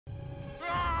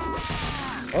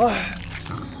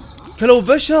كلوا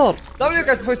بشر. طيب اليوم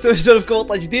قاعد تفوتوا لكم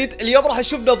وطن جديد. اليوم راح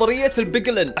نشوف نظرية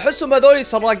البيقلن. احسهم هذول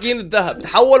سراقين الذهب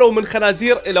تحولوا من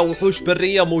خنازير الى وحوش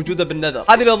برية موجودة بالنذر.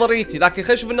 هذه نظريتي، لكن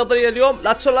خلينا نشوف النظرية اليوم.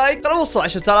 لا تنسوا لايك، خلينا نوصل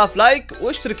 10,000 لايك،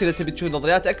 واشترك اذا تبي تشوف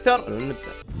نظريات اكثر. نبدا.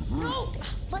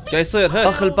 جاي يصير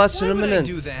داخل باس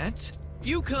المننت.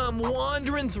 You come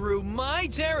wandering through my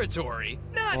territory,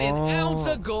 not an ounce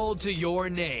of gold to your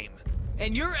name, and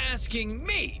you're asking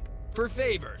me for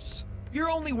favors.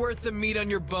 You're only worth the meat on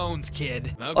your bones,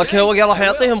 kid. اوكي هو راح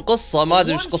يعطيهم قصة، ما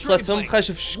ادري ايش قصتهم. خلينا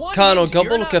نشوف ايش كانوا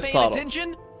قبل وكيف صاروا.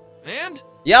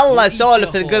 يلا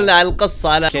سولف قلنا عن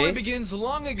القصة. انا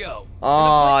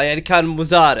يعني كان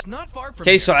مزارع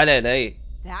كيسوا علينا. اي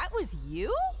That was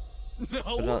you?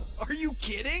 No, are you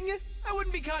kidding? I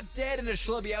wouldn't be caught dead in a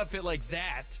schlubby outfit like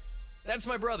that. That's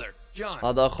my brother, John.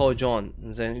 هذا اخوه جون.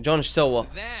 زين جون ايش سوى؟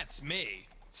 That's me,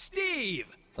 Steve.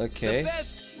 اوكي. The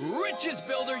best, richest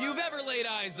builder you've ever laid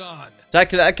eyes on.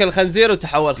 شكله اكل خنزير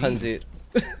وتحول خنزير.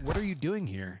 What are you doing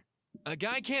here? A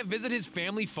guy can't visit his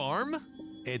family farm?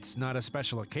 It's not a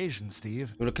special occasion,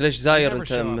 Steve. يقول لك ليش زاير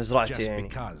انت مزرعتي يعني؟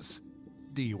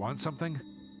 Do you want something?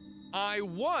 I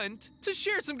want to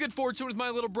share some good fortune with my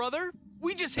little brother.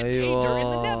 We just hit pay dirt in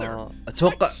the nether.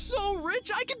 اتوقع I'm so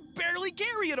rich I can barely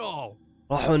carry it all.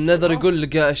 راحوا النذر يقول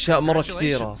لقى اشياء مرة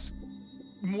كثيرة.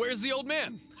 Where's the old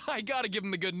man? I gotta give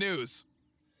him the good news.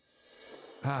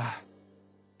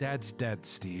 Dad's dead,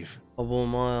 Steve. ابوه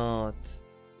مات.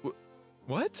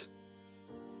 What?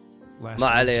 ما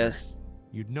عليه.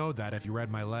 You'd know that if you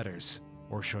read my letters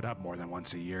or showed up more than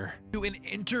once a year. Do an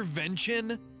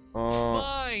intervention?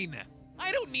 Fine.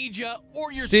 I don't need you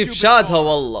or your ستيف شادها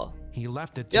والله. He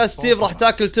left it. يا ستيف راح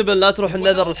تاكل تبن، لا تروح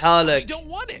النذر لحالك. I don't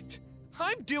want it.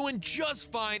 I'm doing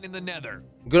just fine in the nether.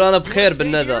 قول انا بخير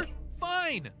بالنذر.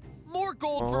 Fine. More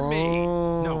gold for me.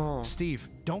 No, Steve,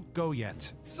 don't go yet.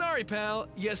 Sorry, pal.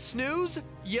 You snooze,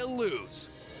 you lose.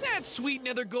 That sweet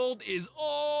nether gold is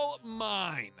all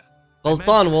mine.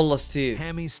 غلطان والله ستيف.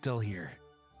 Hammy's still here.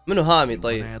 منو هامي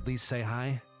طيب؟ At least say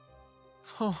hi.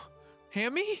 Oh,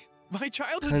 Hammy? My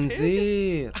childhood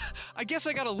خنزير. I guess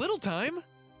I got a little time.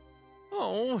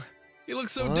 Oh, he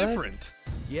looks so different.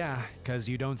 Yeah, because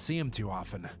you don't see him too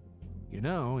often. You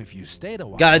know, if you stayed a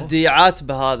while. قاعد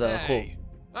يعاتبه هذا اخوه.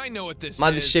 I know what this is. ما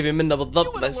ادري ايش يبي منه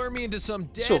بالضبط بس. You want to lure me into some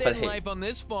dead-end life on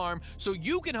this farm so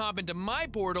you can hop into my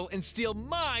portal and steal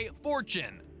my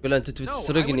fortune. قول انت تبي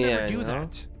تسرقني يعني.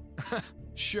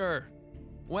 Sure.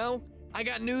 Well, I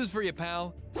got news for you,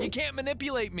 pal. You can't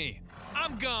manipulate me.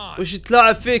 I'm gone. وش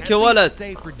تلاعب فيك يا ولد؟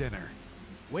 Stay for dinner.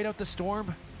 Wait out the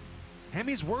storm.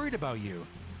 Hammy's worried about you.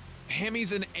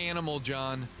 Hammy's an animal,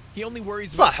 John. He only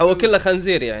worries. صح هو كله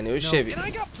خنزير يعني وش يبي؟ And I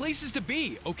got places to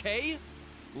be, okay?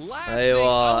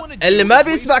 ايوه اللي ما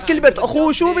بيسمع كلمة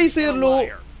اخوه شو بيصير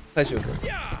له؟ خلينا نشوف.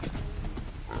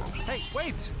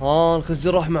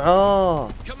 الخنزير راح معاه.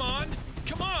 Come on,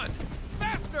 come on,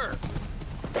 faster.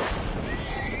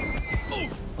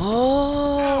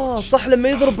 صح لما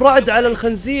يضرب رعد على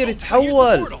الخنزير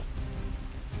يتحول.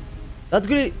 لا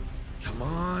تقولي. Come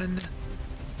on,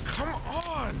 come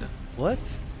on. What؟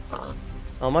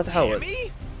 ما تحول.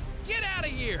 Get out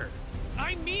of here.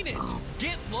 I mean it.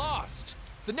 Get lost.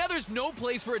 The nether's no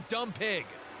place for a dumb pig.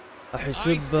 I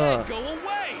said go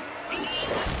away.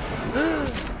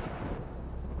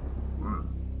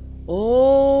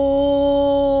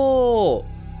 اوه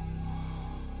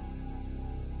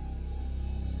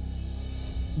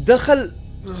دخل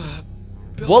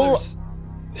والله.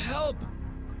 Help.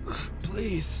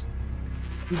 Please.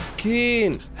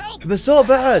 مسكين حبسوه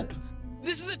بعد.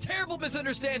 This is a terrible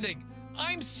misunderstanding.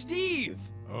 I'm Steve.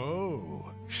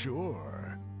 Oh,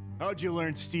 sure. How'd you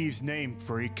learn Steve's name,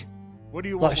 freak? What do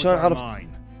you want with our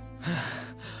mine?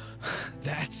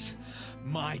 That's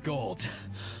my gold.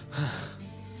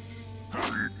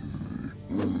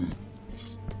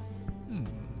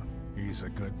 He's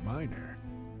a good miner.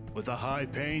 With a high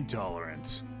pain tolerance.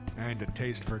 And a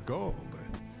taste for gold.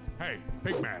 Hey,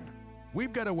 big man.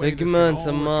 We've got a way this can all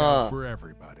work out for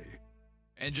everybody.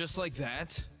 And just like that,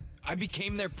 I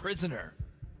became their prisoner.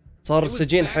 صار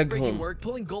السجين حقهم. Work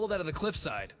pulling gold out of the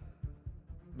cliffside.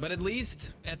 But at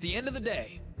least, at the end of the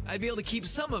day, I'd be able to keep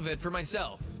some of it for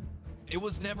myself. It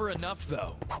was never enough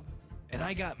though. And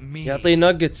I got me. يعطي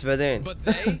nuggets بعدين. But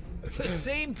they, the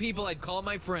same people I'd call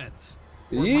my friends,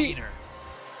 were meaner.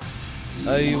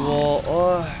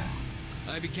 أيوة.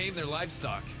 I became their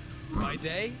livestock. By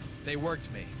day, they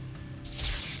worked me.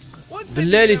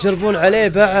 بالليل يجربون عليه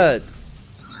بعد.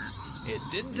 It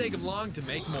didn't take them long to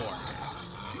make more.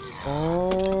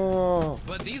 Oh.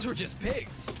 But these were just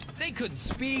pigs. They couldn't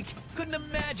speak, couldn't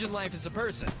imagine life as a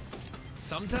person.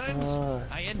 Sometimes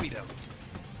I envied them.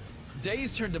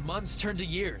 Days turned to months, turned to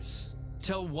years.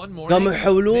 Till one morning, قاموا they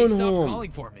يحولونهم. stopped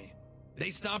calling for me. They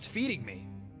stopped feeding me.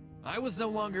 I was no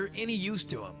longer any use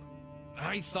to them.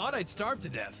 I thought I'd starve to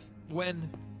death when...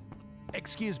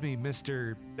 Excuse me,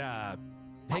 Mr.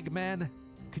 Pigman.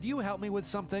 Could you help me with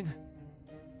something?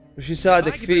 وش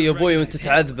يساعدك فيه يا ابوي وانت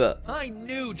تعذبه؟ I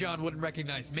knew John wouldn't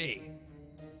recognize me.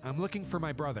 I'm looking for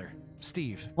my brother,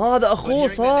 Steve. هذا اخوه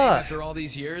صح. After all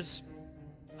these years,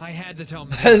 I had to tell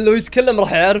him. لو يتكلم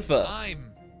راح يعرفه. I'm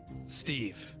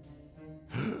Steve.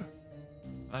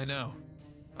 I know.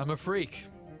 I'm a freak.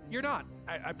 You're not.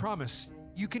 I promise.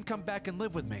 You can come back and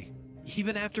live with me.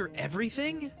 Even after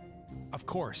everything? Of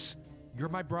course.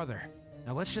 You're my brother.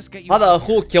 Now let's just get you. هذا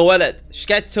اخوك يا ولد، ايش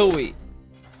قاعد تسوي؟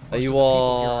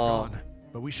 ايوه.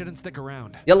 But we shouldn't stick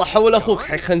around. يلا حول اخوك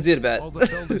حق خنزير بعد. All the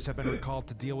builders have been recalled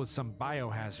to deal with some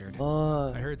biohazard.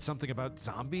 I heard something about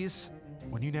zombies.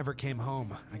 When you never came home,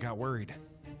 I got worried.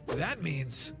 That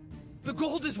means the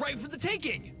gold is right for the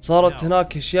taking. صارت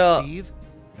هناك اشياء. Steve,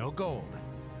 no gold.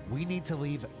 We need to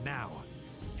leave now.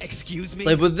 Excuse me.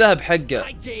 طيب والذهب حقه.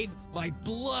 I gave my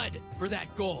blood for that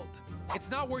gold. It's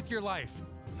not worth your life.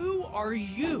 Who are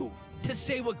you to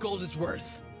say what gold is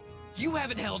worth? You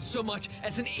haven't held so much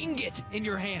as an ingot in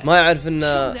your hand. ما يعرف ان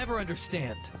You'll never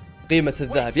understand. قيمة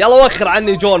الذهب. يلا وخر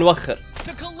عني جون وخر.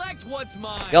 To collect what's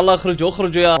mine. يلا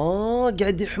اخرجوا يا.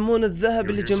 قاعد يحمون الذهب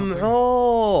اللي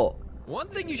جمعوه. One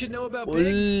thing you should know about pigs.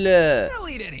 ولا. They'll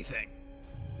eat anything.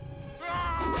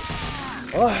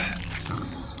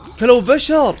 كلوا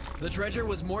بشر. The treasure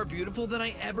was more beautiful than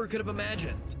I ever could have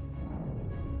imagined.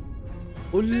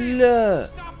 ولا.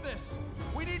 Stop this.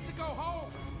 We need to go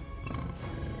home.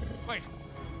 Wait.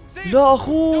 Steve. لا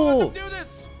اخوه. Do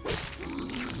this.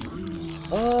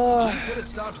 I could have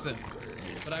stopped them,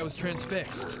 but I was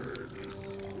transfixed.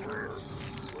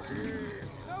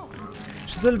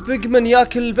 ايش ذا البيجمن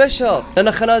ياكل البشر؟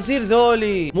 انا خنازير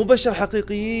ذولي مو بشر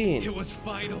حقيقيين. It was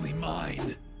finally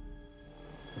mine.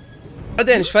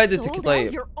 بعدين ايش فائدتك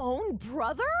طيب؟ Your own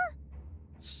brother?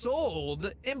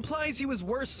 Sold implies he was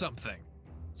worth something.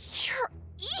 You're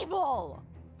evil.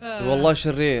 والله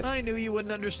شرير. I knew you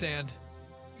wouldn't understand.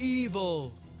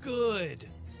 Evil, good.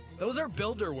 Those are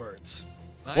builder words.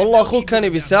 والله اخوك كان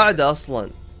يبي يساعده اصلا.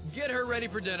 Get her ready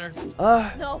for dinner.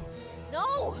 No.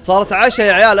 No. صارت عشاء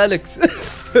يا عيال أليكس.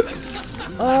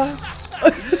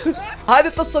 هذه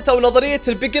قصة أو نظرية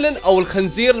البيقلن أو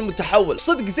الخنزير المتحول.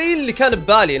 صدق زي اللي كان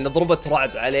ببالي إن ضربت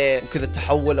رعد عليه وكذا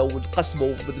تحول أو انقسموا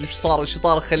ومدري وش صار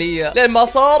الشيطان الخلية لين ما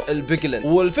صار البيقلن.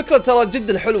 والفكرة ترى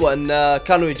جدا حلوة إن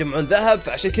كانوا يجمعون ذهب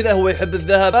فعشان كذا هو يحب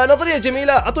الذهب. نظرية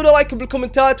جميلة. أعطونا رايكم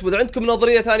بالكومنتات وإذا عندكم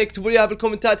نظرية ثانية اكتبوا لي إياها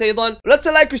بالكومنتات أيضا. ولا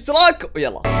تنسوا لايك واشتراك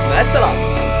ويلا مع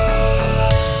السلامة.